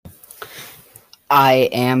I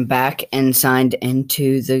am back and signed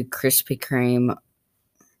into the Krispy Kreme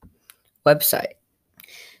website.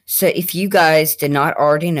 So, if you guys did not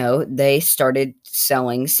already know, they started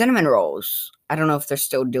selling cinnamon rolls. I don't know if they're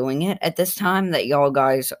still doing it at this time that you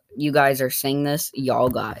guys are seeing this,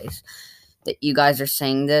 that you guys are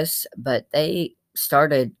seeing this, but they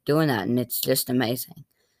started doing that and it's just amazing.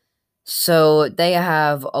 So, they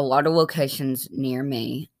have a lot of locations near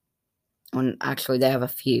me. Actually, they have a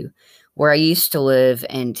few. Where I used to live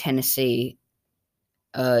in Tennessee,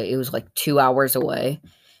 it was like 2 hours away.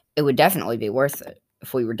 It would definitely be worth it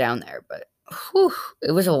if we were down there, but whew,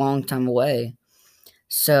 it was a long time away.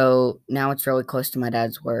 So now it's really close to my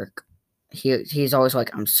dad's work. He's always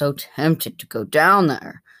like, I'm so tempted to go down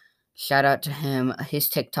there. Shout out to him. His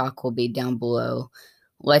TikTok will be down below.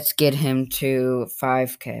 Let's get him to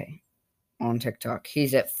 5K on TikTok.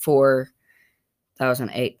 He's at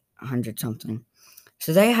 4,800 something.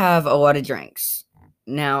 So they have a lot of drinks.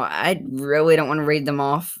 Now, I really don't want to read them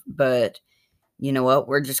off, but you know what?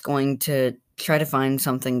 We're just going to try to find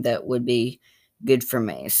something that would be good for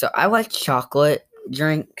me. So I like chocolate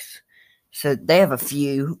drinks. So they have a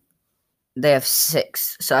few. They have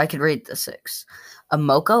 6. So I could read the 6. A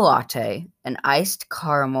mocha latte, an iced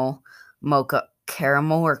caramel mocha,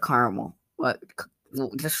 caramel or caramel. What?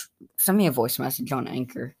 Just send me a voice message on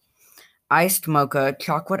Anchor. Iced mocha,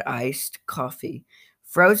 chocolate iced coffee,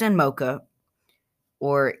 frozen mocha,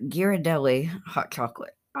 or Ghirardelli hot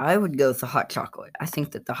chocolate. I would go with the hot chocolate. I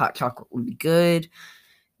think that the hot chocolate would be good.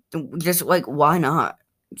 Just like why not?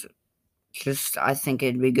 Just I think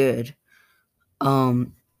it'd be good.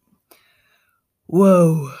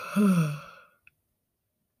 Whoa.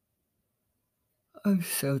 I'm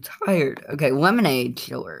so tired. Okay, lemonade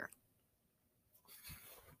chiller.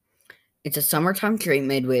 It's a summertime treat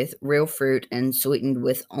made with real fruit and sweetened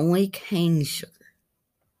with only cane sugar.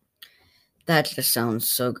 That just sounds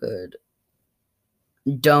so good.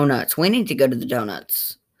 Donuts. We need to go to the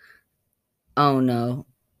donuts. Oh no.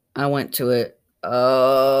 I went to it.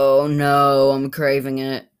 Oh no, I'm craving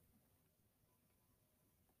it.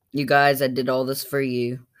 You guys, I did all this for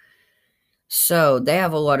you. So, they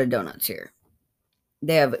have a lot of donuts here.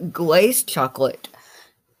 They have glazed chocolate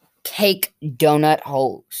cake donut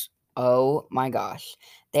holes. Oh my gosh.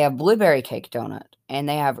 They have blueberry cake donut and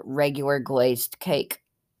they have regular glazed cake.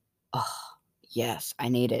 Oh, yes, I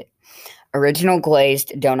need it. Original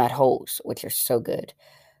glazed donut holes, which are so good.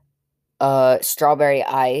 Strawberry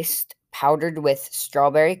iced, powdered with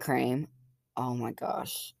strawberry cream. Oh my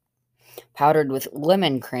gosh. Powdered with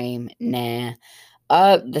lemon cream. Nah.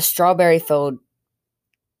 The strawberry filled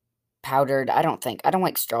powdered. I don't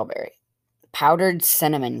like strawberry. Powdered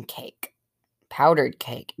cinnamon cake. Powdered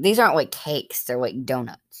cake. These aren't like cakes, they're like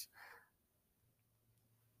donuts.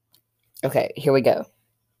 Okay, here we go.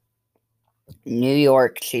 New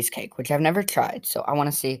York cheesecake, which I've never tried, so I want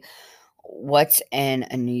to see what's in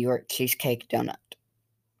a New York cheesecake donut.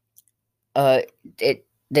 Uh, the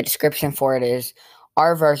description for it is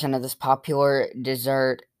our version of this popular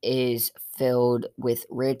dessert is filled with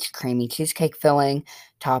rich, creamy cheesecake filling,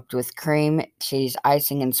 topped with cream, cheese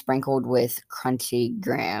icing, and sprinkled with crunchy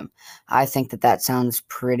graham. I think that sounds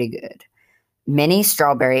pretty good. Mini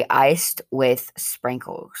strawberry iced with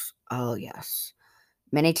sprinkles. Oh, yes.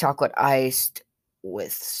 Mini chocolate iced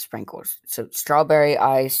with sprinkles. So, strawberry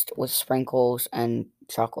iced with sprinkles and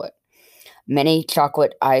chocolate. Mini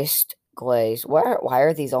chocolate iced glaze. Why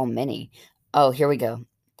are these all mini? Oh, here we go.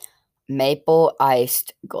 Maple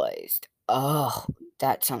iced glazed. Oh,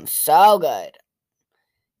 that sounds so good.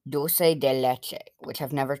 Dulce de leche, which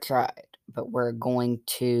I've never tried, but we're going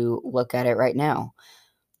to look at it right now.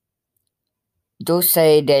 Dulce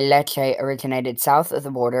de leche originated south of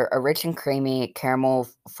the border, a rich and creamy caramel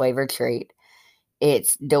flavored treat.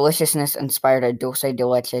 Its deliciousness inspired a dulce de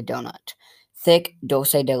leche donut. Thick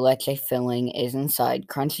dulce de leche filling is inside.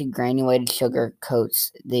 Crunchy granulated sugar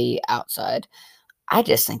coats the outside. I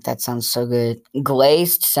just think that sounds so good.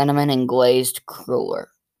 Glazed cinnamon and glazed cruller.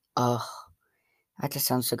 Oh, that just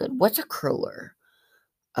sounds so good. What's a cruller?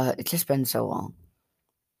 It's just been so long.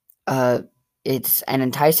 It's an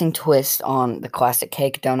enticing twist on the classic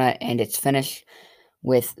cake donut, and it's finished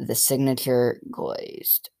with the signature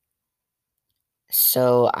glazed.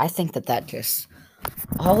 So I think that just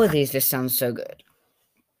all of these just sound so good.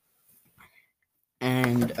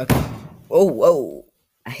 And okay, whoa!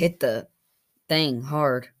 I hit the thing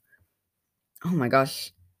hard. Oh my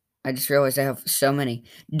gosh! I just realized I have so many.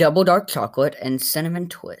 Double dark chocolate and cinnamon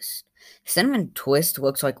twist. Cinnamon twist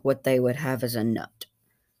looks like what they would have as a nut.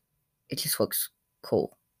 It just looks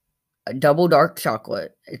cool. A double dark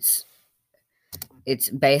chocolate. It's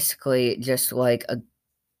basically just like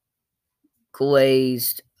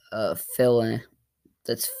glazed filling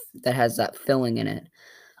that has that filling in it.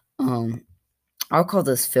 I'll call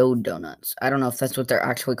those filled donuts. I don't know if that's what they're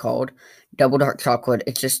actually called. Double dark chocolate.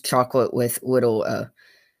 It's just chocolate with little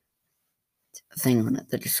thing on it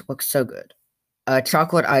that just looks so good.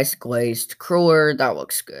 Chocolate ice glazed cruller. That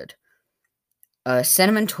looks good.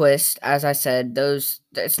 Cinnamon twist. As I said, those.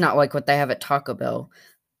 It's not like what they have at Taco Bell,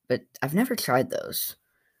 but I've never tried those.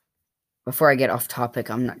 Before I get off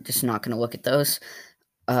topic, I'm not going to look at those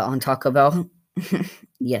on Taco Bell.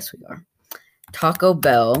 Yes, we are. Taco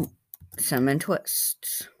Bell cinnamon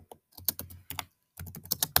twists.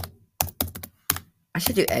 I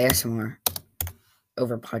should do ASMR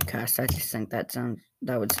over podcast. I just think that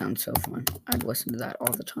would sound so fun. I'd listen to that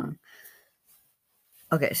all the time.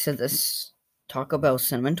 Okay, so this Taco Bell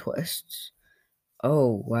cinnamon twists.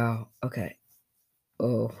 Oh wow. Okay.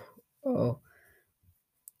 Oh.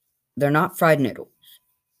 They're not fried noodles.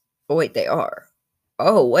 Oh wait, they are.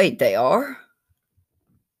 Oh wait, they are?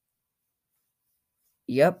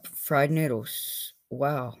 Yep, fried noodles.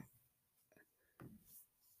 Wow.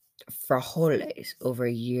 Frijoles over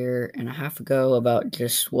a year and a half ago about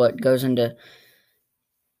just what goes into.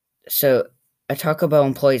 So, a Taco Bell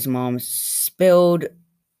employee's mom spilled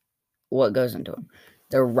what goes into them.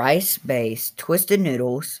 The rice-based twisted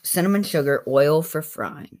noodles, cinnamon sugar, oil for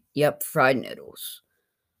frying. Yep, fried noodles.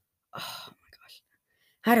 Oh my gosh.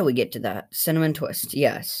 How do we get to that? Cinnamon twist,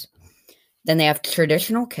 yes. Then they have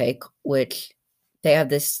traditional cake, which they have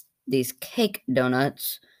these cake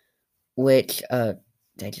donuts, which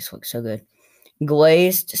they just look so good.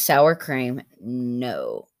 Glazed sour cream,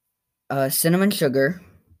 no. Cinnamon sugar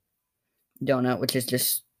donut, which is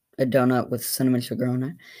just a donut with cinnamon sugar on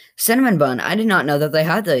it. Cinnamon bun, I did not know that they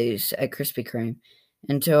had these at Krispy Kreme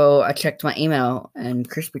until I checked my email and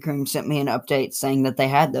Krispy Kreme sent me an update saying that they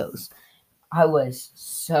had those. I was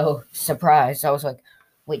so surprised. I was like,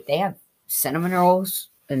 wait, they have cinnamon rolls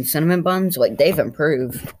and cinnamon buns? Like, they've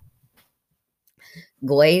improved.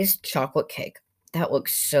 Glazed chocolate cake. That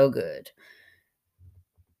looks so good.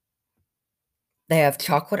 They have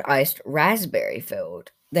chocolate iced raspberry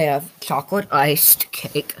filled. They have chocolate iced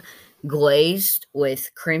cake glazed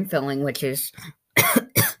with cream filling, which is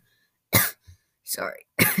sorry.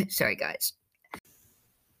 Sorry, guys.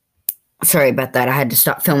 Sorry about that. I had to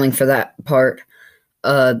stop filming for that part.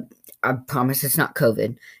 I promise it's not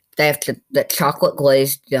COVID. They have the chocolate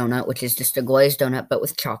glazed donut, which is just a glazed donut, but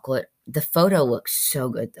with chocolate. The photo looks so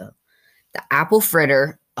good, though. The apple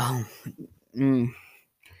fritter. Oh,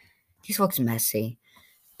 this looks messy.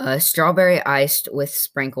 Strawberry iced with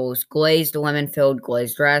sprinkles, glazed lemon filled,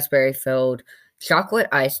 glazed raspberry filled, chocolate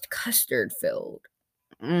iced custard filled.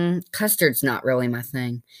 Custard's not really my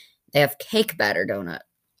thing. They have cake batter donut.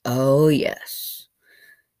 Oh, yes.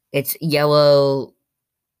 It's yellow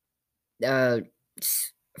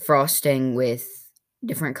frosting with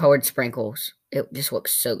different colored sprinkles. It just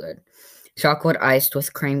looks so good. Chocolate iced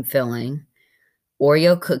with cream filling,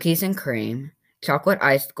 Oreo cookies and cream, chocolate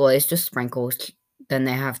iced glazed with sprinkles. Then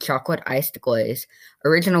they have chocolate iced glaze,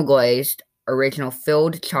 original glazed, original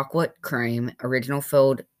filled chocolate cream, original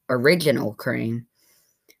cream,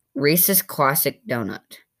 Reese's classic donut.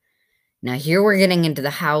 Now here we're getting into the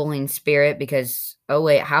Halloween spirit because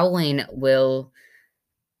Halloween will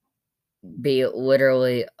be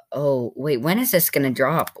literally. Oh wait, when is this gonna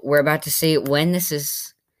drop? We're about to see when this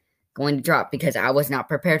is going to drop because I was not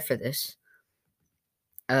prepared for this.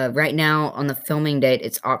 Right now on the filming date,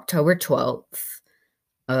 it's October 12th.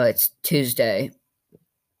 It's Tuesday.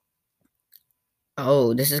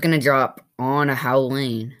 Oh, this is gonna drop on a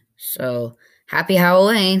Halloween. So happy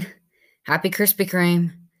Halloween. Happy Krispy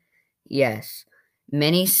Kreme. Yes.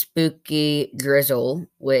 Mini spooky drizzle,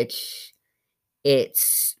 which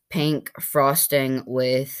it's pink frosting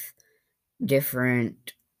with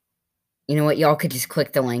different. You know what? Y'all could just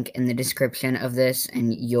click the link in the description of this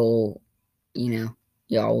and y'all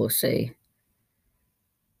will see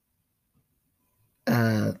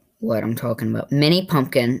what I'm talking about. Mini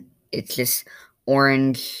pumpkin. It's just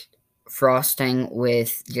orange frosting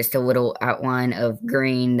with just a little outline of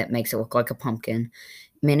green that makes it look like a pumpkin.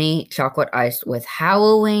 Mini chocolate iced with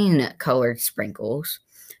Halloween colored sprinkles.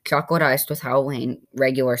 Chocolate iced with Halloween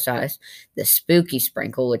regular size. The spooky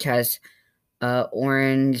sprinkle, which has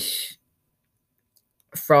orange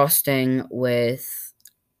frosting with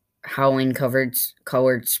Halloween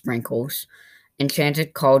colored sprinkles.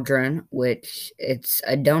 Enchanted Cauldron, which it's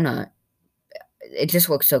a donut. It just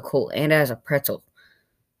looks so cool. And it has a pretzel.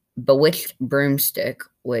 Bewitched Broomstick,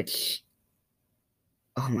 which,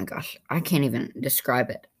 oh my gosh, I can't even describe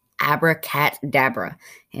it. Abracadabra.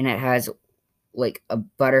 And it has like a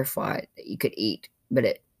butterfly that you could eat.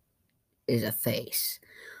 But is a face.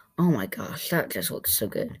 Oh my gosh, that just looks so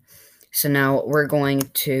good. So now we're going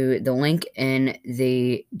to the link in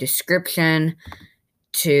the description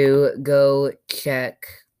to go check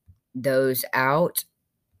those out.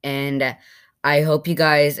 And I hope you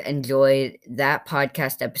guys enjoyed that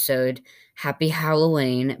podcast episode. Happy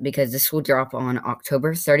Halloween, because this will drop on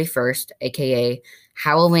October 31st, aka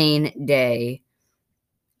Halloween Day.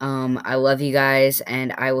 I love you guys,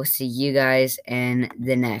 and I will see you guys in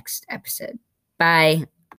the next episode. Bye.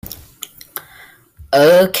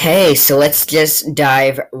 Okay, so let's just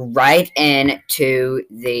dive right into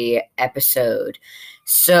the episode.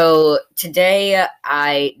 So today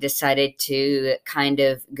I decided to kind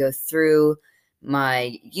of go through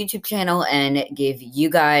my YouTube channel and give you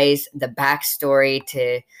guys the backstory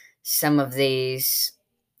to some of these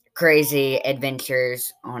crazy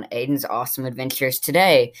adventures on Aiden's Awesome Adventures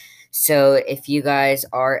today. So if you guys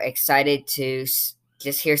are excited to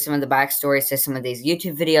just hear some of the backstories to some of these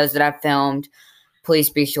YouTube videos that I've filmed, please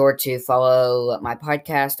be sure to follow my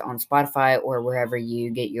podcast on Spotify or wherever you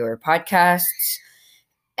get your podcasts.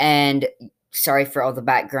 And sorry for all the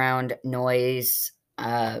background noise.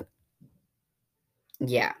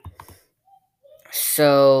 Yeah.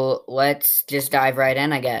 So let's just dive right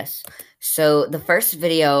in, I guess. So the first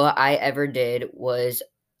video I ever did was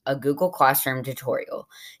a Google Classroom tutorial.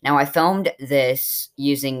 Now I filmed this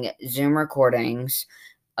using Zoom recordings.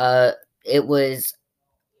 It was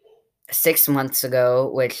 6 months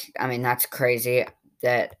ago, which, I mean, that's crazy.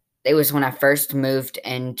 That it was when I first moved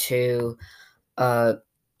into,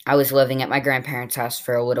 I was living at my grandparents' house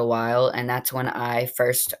for a little while, and that's when I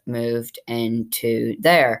first moved into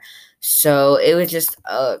there. So it was just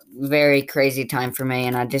a very crazy time for me,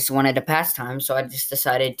 and I just wanted to pass time, so I just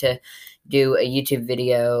decided to do a YouTube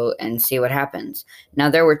video and see what happens. Now,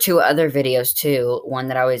 there were 2 other videos too, one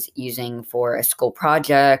that I was using for a school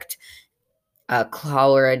project,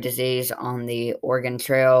 cholera disease on the Oregon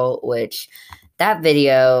Trail, which that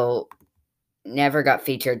video never got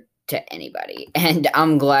featured to anybody. And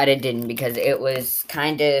I'm glad it didn't, because it was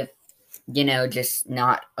kind of, just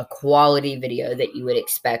not a quality video that you would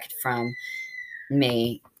expect from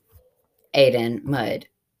me, Aiden Mudd.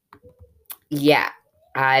 Yeah,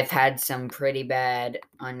 I've had some pretty bad,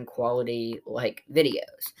 unquality,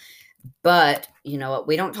 videos. But, you know what?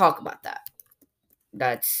 We don't talk about that.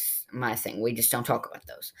 That's my thing. We just don't talk about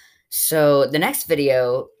those. So the next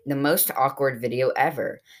video, the most awkward video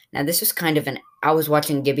ever. Now this was kind of I was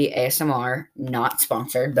watching Gibby ASMR, not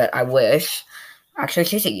sponsored, but I wish. Actually,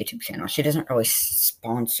 she's a YouTube channel. She doesn't really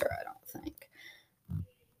sponsor, I don't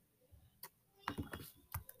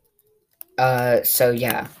think. So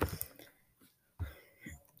yeah.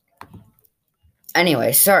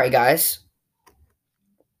 Anyway, sorry guys.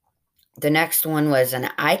 The next one was an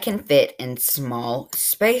I can fit in small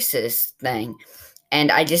spaces thing.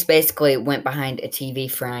 And I just basically went behind a TV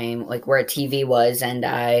frame, like where a TV was, and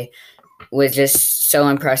I was just so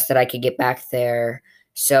impressed that I could get back there.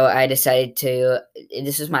 So I decided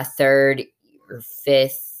this was my third,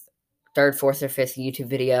 fourth, or fifth YouTube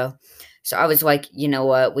video. So I was like, you know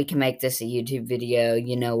what? We can make this a YouTube video.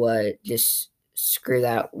 You know what? Just screw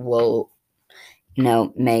that. We'll,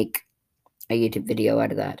 make a YouTube video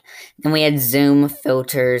out of that. Then we had Zoom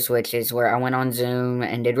filters, which is where I went on Zoom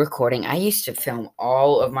and did recording. I used to film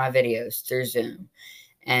all of my videos through Zoom,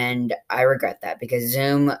 and I regret that because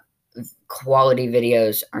Zoom quality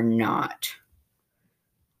videos are not.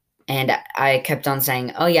 And I kept on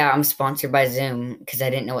saying, oh yeah, I'm sponsored by Zoom, because I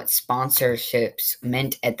didn't know what sponsorships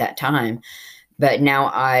meant at that time. But now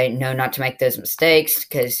I know not to make those mistakes,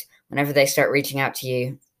 because whenever they start reaching out to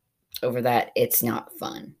you over that, it's not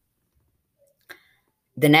fun.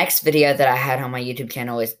 The next video that I had on my YouTube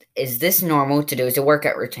channel is this normal to do as a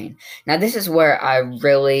workout routine. Now this is where I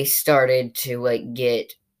really started to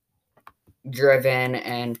get driven,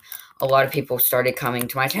 and a lot of people started coming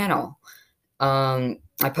to my channel.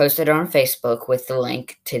 I posted it on Facebook with the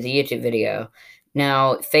link to the YouTube video.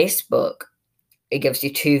 Now Facebook, it gives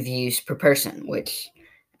you 2 views per person, which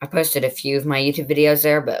I posted a few of my YouTube videos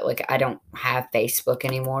there, but I don't have Facebook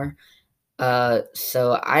anymore.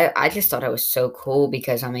 So I just thought it was so cool,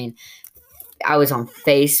 because I was on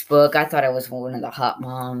Facebook. I thought I was one of the hot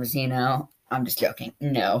moms, I'm just joking.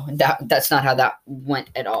 No, that's not how that went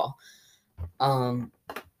at all.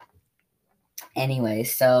 Anyway,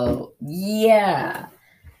 so yeah.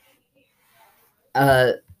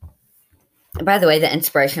 By the way, the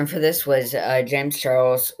inspiration for this was James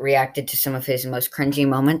Charles reacted to some of his most cringy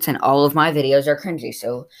moments, and all of my videos are cringy,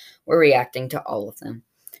 so we're reacting to all of them.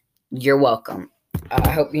 You're welcome.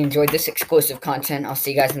 I hope you enjoyed this exclusive content. I'll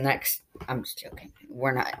see you guys in the next. I'm just joking.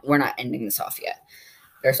 We're not ending this off yet.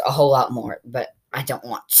 There's a whole lot more, but I don't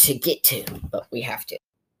want to get to, but we have to.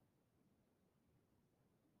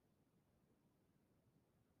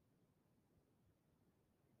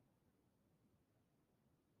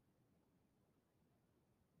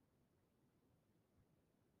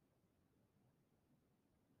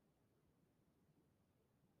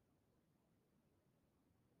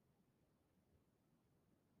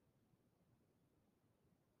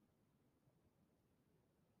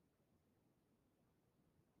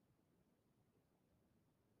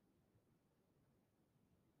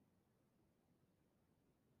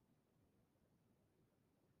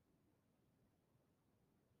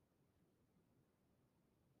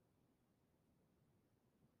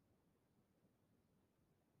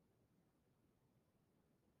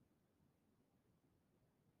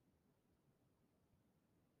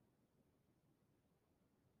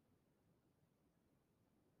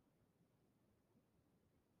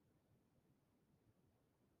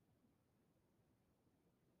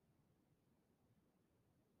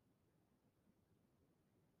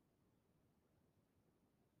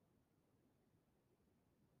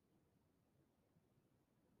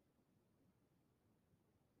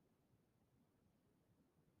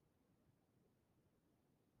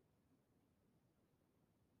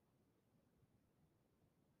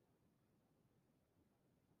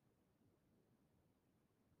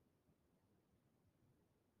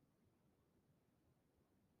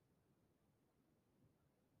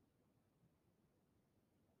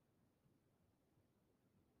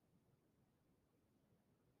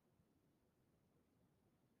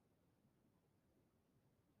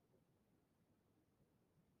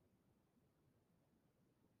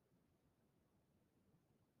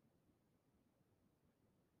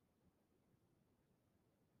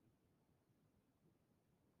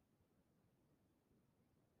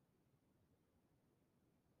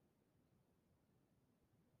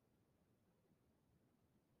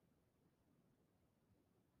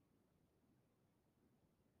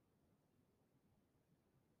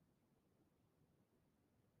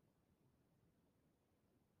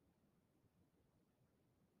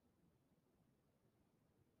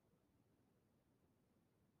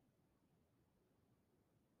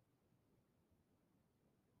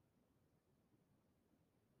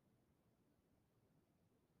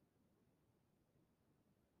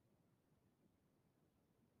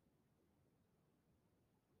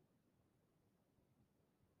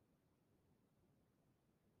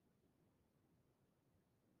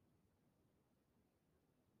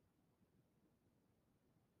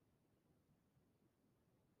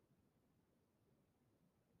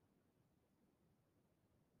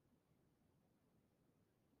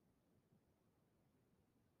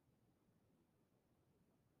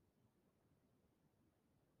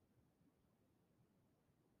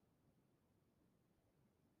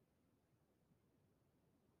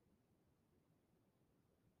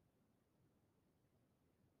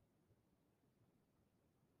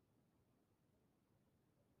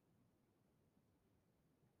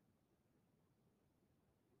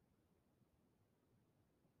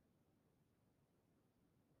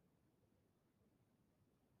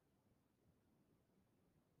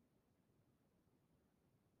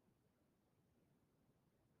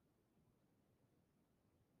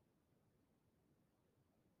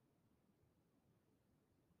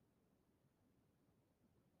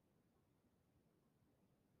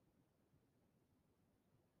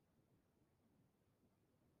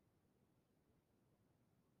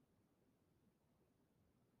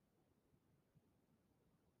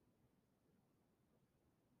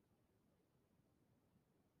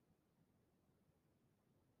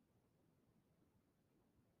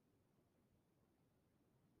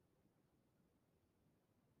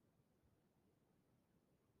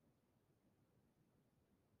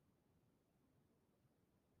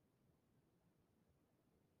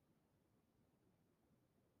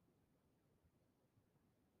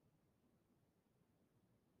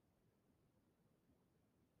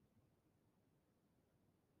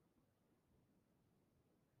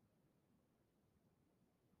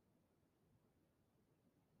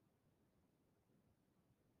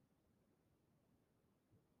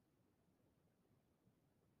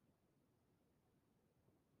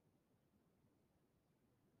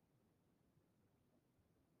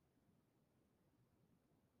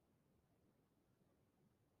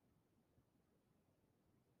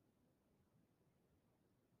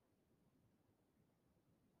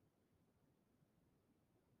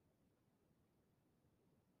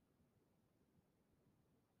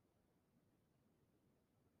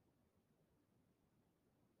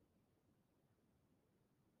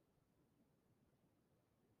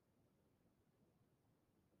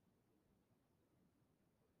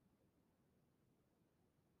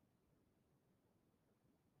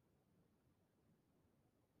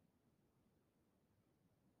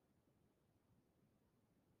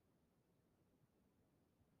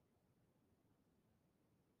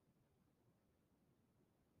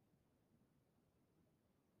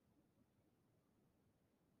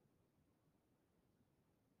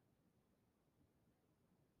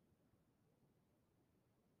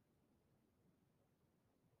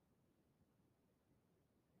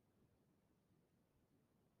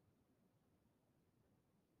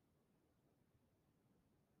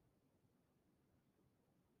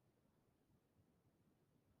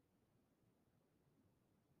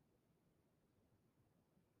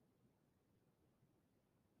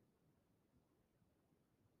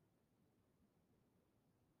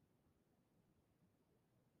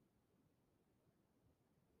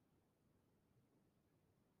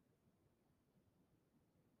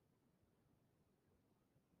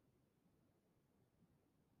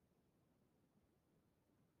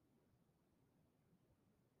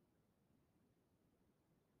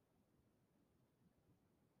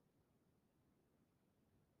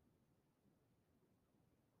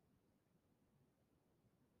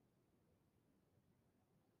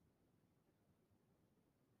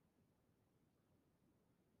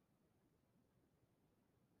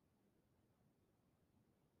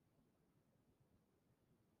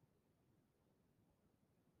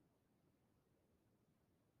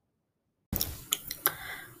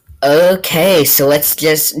 Okay, so let's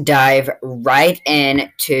just dive right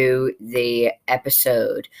into the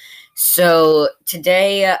episode. So,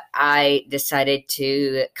 today I decided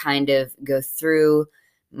to kind of go through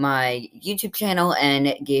my YouTube channel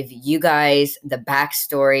and give you guys the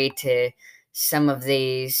backstory to some of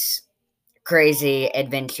these crazy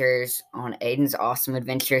adventures on Aiden's Awesome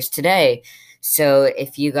Adventures today. So,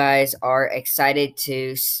 if you guys are excited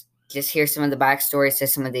to just hear some of the backstories to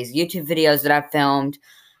some of these YouTube videos that I've filmed,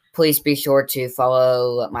 please be sure to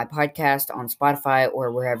follow my podcast on Spotify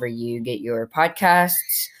or wherever you get your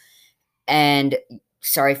podcasts. And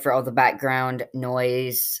sorry for all the background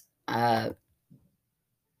noise. Yeah.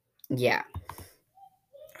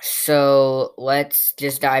 So let's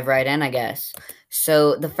just dive right in, I guess.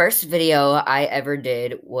 So the first video I ever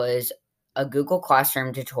did was a Google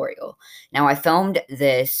Classroom tutorial. Now I filmed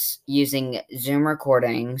this using Zoom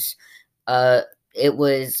recordings. It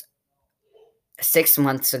was 6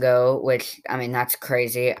 months ago, which I mean that's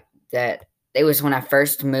crazy. That it was when I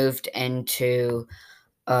first moved into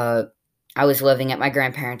I was living at my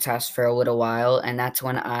grandparents' house for a little while, and that's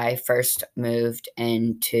when I first moved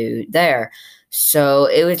into there. So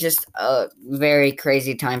it was just a very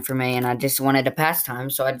crazy time for me, and I just wanted to pass time,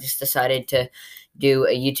 so I just decided to do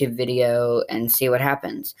a YouTube video and see what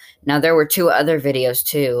happens. Now, there were two other videos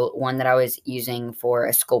too, one that I was using for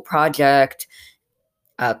a school project,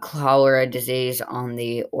 cholera disease on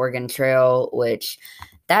the Oregon Trail, which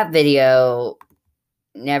that video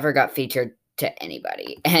never got featured to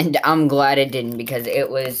anybody. And I'm glad it didn't because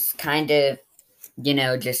it was kind of,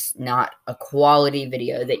 just not a quality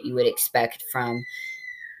video that you would expect from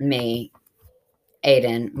me,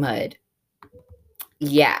 Aiden Mudd.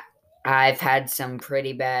 Yeah, I've had some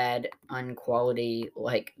pretty bad, unquality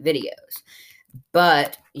videos.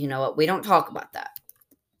 But you know what? We don't talk about that.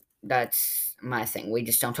 That's my thing. We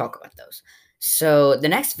just don't talk about those. So the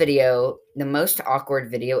next video, the most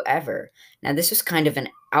awkward video ever. Now this was kind of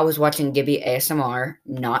I was watching Gibby ASMR,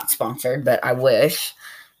 not sponsored, but I wish.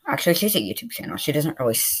 Actually, she's a YouTube channel. She doesn't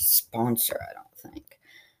really sponsor, I don't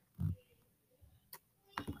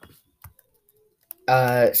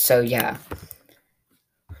think. So yeah.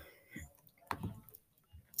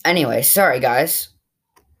 Anyway, sorry guys.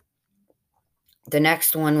 The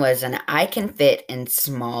next one was an I can fit in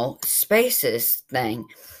small spaces thing.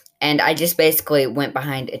 And I just basically went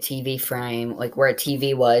behind a TV frame, like where a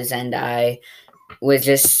TV was, and I was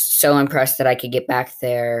just so impressed that I could get back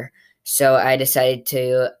there. So I decided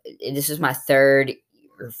to, this is my third,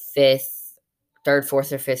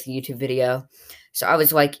 fourth, or fifth YouTube video. So I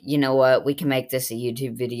was like, you know what? We can make this a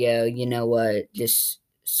YouTube video. You know what? Just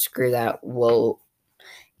screw that. We'll,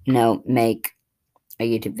 make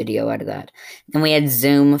a YouTube video out of that. Then we had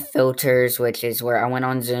Zoom filters, which is where I went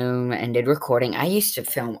on Zoom and did recording. I used to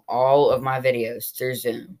film all of my videos through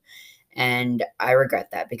Zoom, and I regret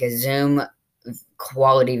that because Zoom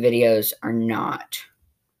quality videos are not.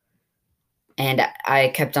 And I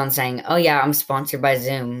kept on saying, oh yeah, I'm sponsored by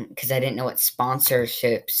Zoom because I didn't know what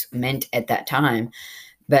sponsorships meant at that time.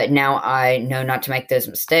 But now I know not to make those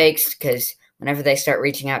mistakes because whenever they start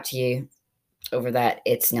reaching out to you over that,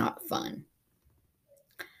 it's not fun.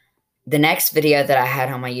 The next video that I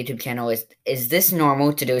had on my YouTube channel is this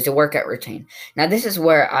normal to do as a workout routine? Now this is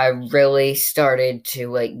where I really started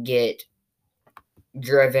to get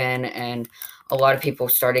driven, and a lot of people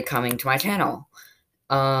started coming to my channel.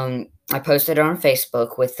 I posted it on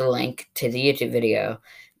Facebook with the link to the YouTube video.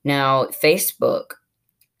 Now Facebook,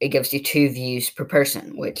 it gives you 2 views per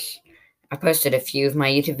person, which I posted a few of my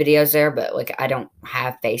YouTube videos there, but I don't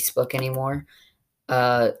have Facebook anymore.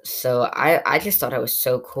 So I just thought it was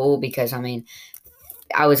so cool because, I mean,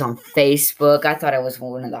 I was on Facebook. I thought I was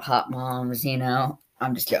one of the hot moms,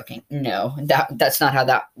 I'm just joking. No, that's not how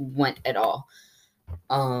that went at all.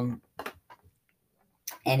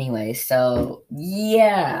 Anyway, so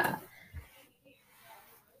yeah.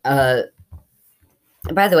 By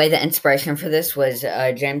the way, the inspiration for this was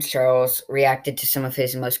James Charles reacted to some of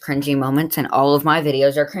his most cringy moments, and all of my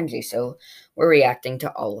videos are cringy, so we're reacting to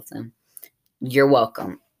all of them. You're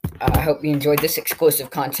welcome. I hope you enjoyed this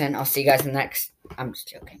exclusive content. I'll see you guys in the next. I'm just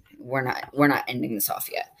joking. We're not ending this off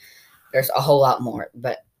yet. There's a whole lot more,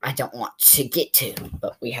 but I don't want to get to,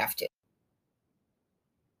 but we have to.